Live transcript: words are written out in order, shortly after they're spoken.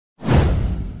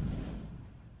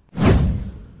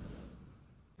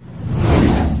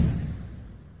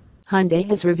Hyundai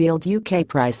has revealed UK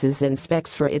prices and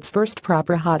specs for its first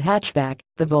proper hot hatchback,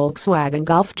 the Volkswagen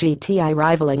Golf GT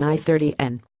rivaling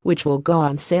i30N, which will go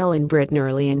on sale in Britain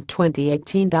early in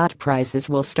 2018. Prices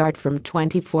will start from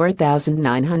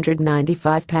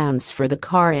 £24,995 for the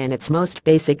car in its most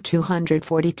basic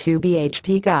 242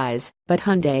 bhp guise, but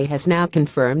Hyundai has now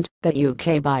confirmed that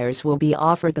UK buyers will be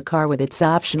offered the car with its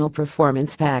optional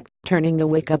performance pack, turning the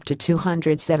wick up to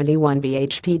 271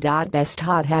 bhp. Best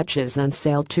hot hatches on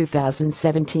sale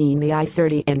 2017. The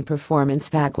i30N performance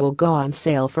pack will go on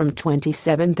sale from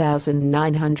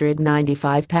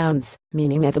 £27,995,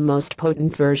 meaning that the most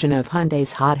potent version of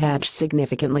Hyundai's hot hatch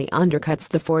significantly undercuts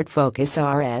the Ford Focus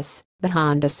RS, the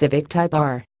Honda Civic Type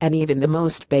R, and even the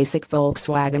most basic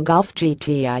Volkswagen Golf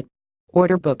GTI.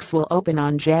 Order books will open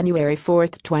on January 4,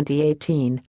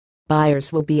 2018.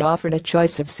 Buyers will be offered a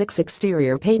choice of 6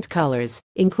 exterior paint colors,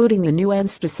 including the new and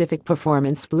specific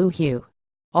performance blue hue.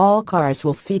 All cars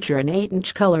will feature an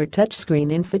 8-inch color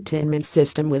touchscreen infotainment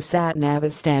system with sat-nav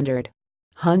as standard.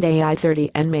 Hyundai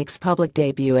i30N makes public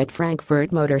debut at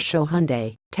Frankfurt Motor Show.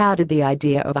 Hyundai touted the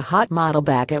idea of a hot model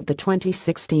back at the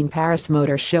 2016 Paris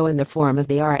Motor Show in the form of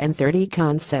the i30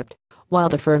 concept. While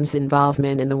the firm's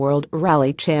involvement in the World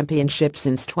Rally Championship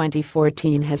since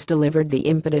 2014 has delivered the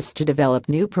impetus to develop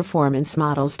new performance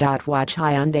models. Watch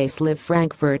Hyundai's Live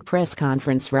Frankfurt press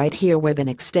conference right here with an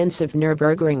extensive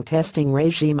Nürburgring testing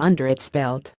regime under its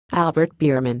belt. Albert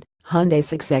Biermann,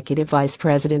 Hyundai's executive vice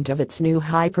president of its new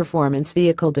high-performance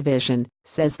vehicle division,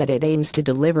 says that it aims to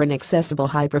deliver an accessible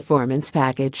high-performance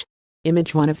package.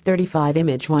 Image 1 of 35.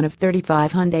 Image 1 of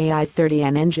 35. Hyundai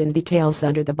i30N engine details.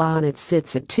 Under the bonnet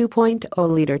sits a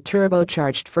 2.0-liter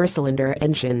turbocharged four-cylinder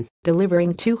engine,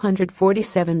 delivering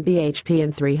 247 bhp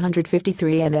and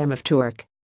 353 Nm of torque.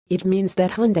 It means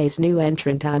that Hyundai's new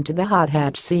entrant onto the hot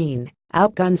hatch scene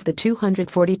outguns the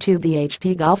 242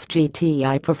 bhp Golf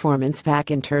GTI performance pack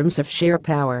in terms of sheer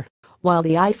power, while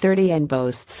the i30N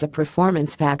boasts a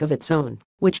performance pack of its own,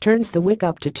 which turns the wick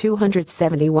up to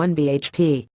 271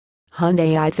 bhp.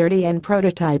 Hyundai i30N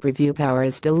prototype review power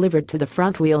is delivered to the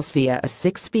front wheels via a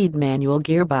 6-speed manual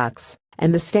gearbox,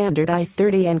 and the standard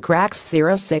i30N cracks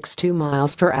 0-62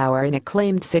 miles per hour in a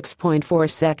claimed 6.4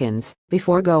 seconds,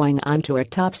 before going on to a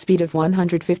top speed of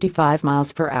 155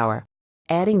 miles per hour.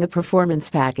 Adding the performance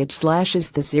package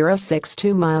slashes the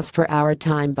 0-62 miles per hour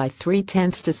time by 0.3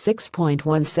 to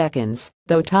 6.1 seconds,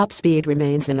 though top speed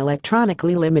remains an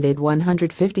electronically limited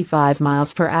 155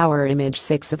 miles per hour. Image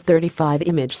 6 of 35.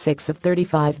 Image 6 of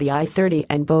 35. The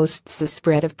i30N boasts a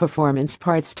spread of performance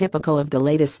parts typical of the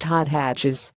latest hot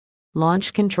hatches.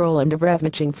 Launch control and a rev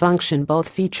matching function both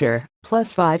feature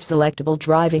 +5 selectable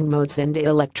driving modes and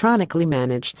electronically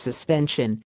managed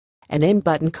suspension. An M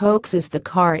button coaxes the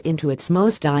car into its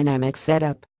most dynamic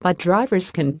setup, but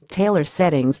drivers can tailor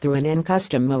settings through an N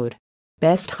custom mode.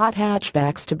 Best hot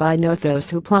hatchbacks to buy. Note: those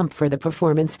who plump for the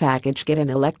performance package get an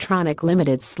electronic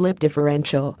limited slip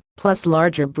differential, plus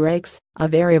larger brakes, a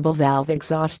variable valve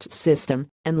exhaust system,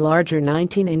 and larger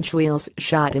 19-inch wheels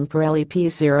shot in Pirelli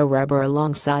P0 rubber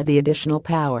alongside the additional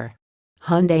power.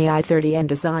 Hyundai i30N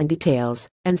design details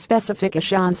and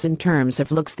specifications. In terms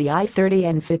of looks, the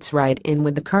i30N fits right in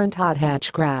with the current hot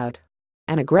hatch crowd.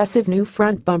 An aggressive new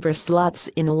front bumper slots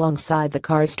in alongside the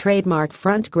car's trademark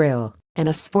front grille, and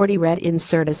a sporty red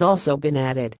insert has also been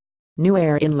added. New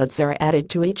air inlets are added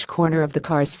to each corner of the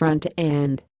car's front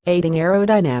end, aiding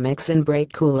aerodynamics and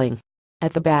brake cooling.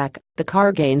 At the back, the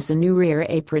car gains a new rear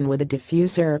apron with a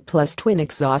diffuser plus twin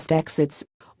exhaust exits,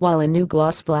 while a new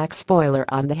gloss black spoiler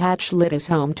on the hatch lid is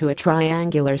home to a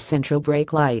triangular central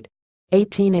brake light.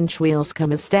 18-inch wheels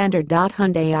come as standard.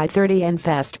 Hyundai i30N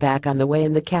fastback on the way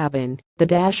in the cabin. The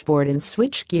dashboard and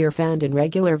switchgear found in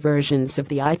regular versions of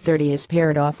the i30 is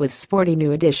paired off with sporty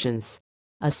new additions.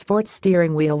 A sports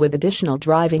steering wheel with additional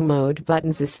driving mode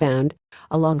buttons is found,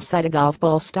 alongside a golf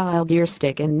ball-style gear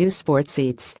stick and new sport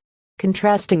seats.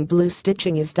 Contrasting blue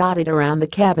stitching is dotted around the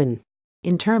cabin.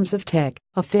 In terms of tech,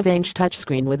 a 5-inch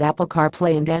touchscreen with Apple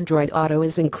CarPlay and Android Auto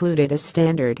is included as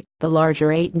standard. The larger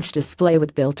 8-inch display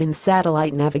with built-in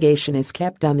satellite navigation is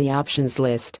kept on the options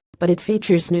list, but it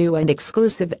features new and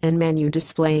exclusive N menu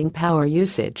displaying power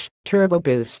usage, turbo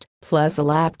boost, plus a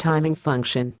lap timing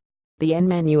function. The N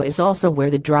menu is also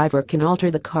where the driver can alter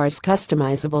the car's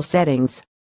customizable settings.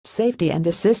 Safety and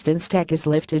assistance tech is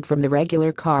lifted from the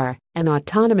regular car. An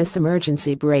autonomous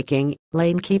emergency braking,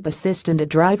 lane keep assist and a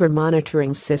driver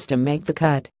monitoring system make the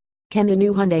cut. Can the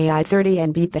new Hyundai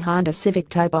i30N beat the Honda Civic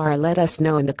Type R? Let us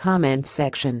know in the comments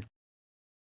section.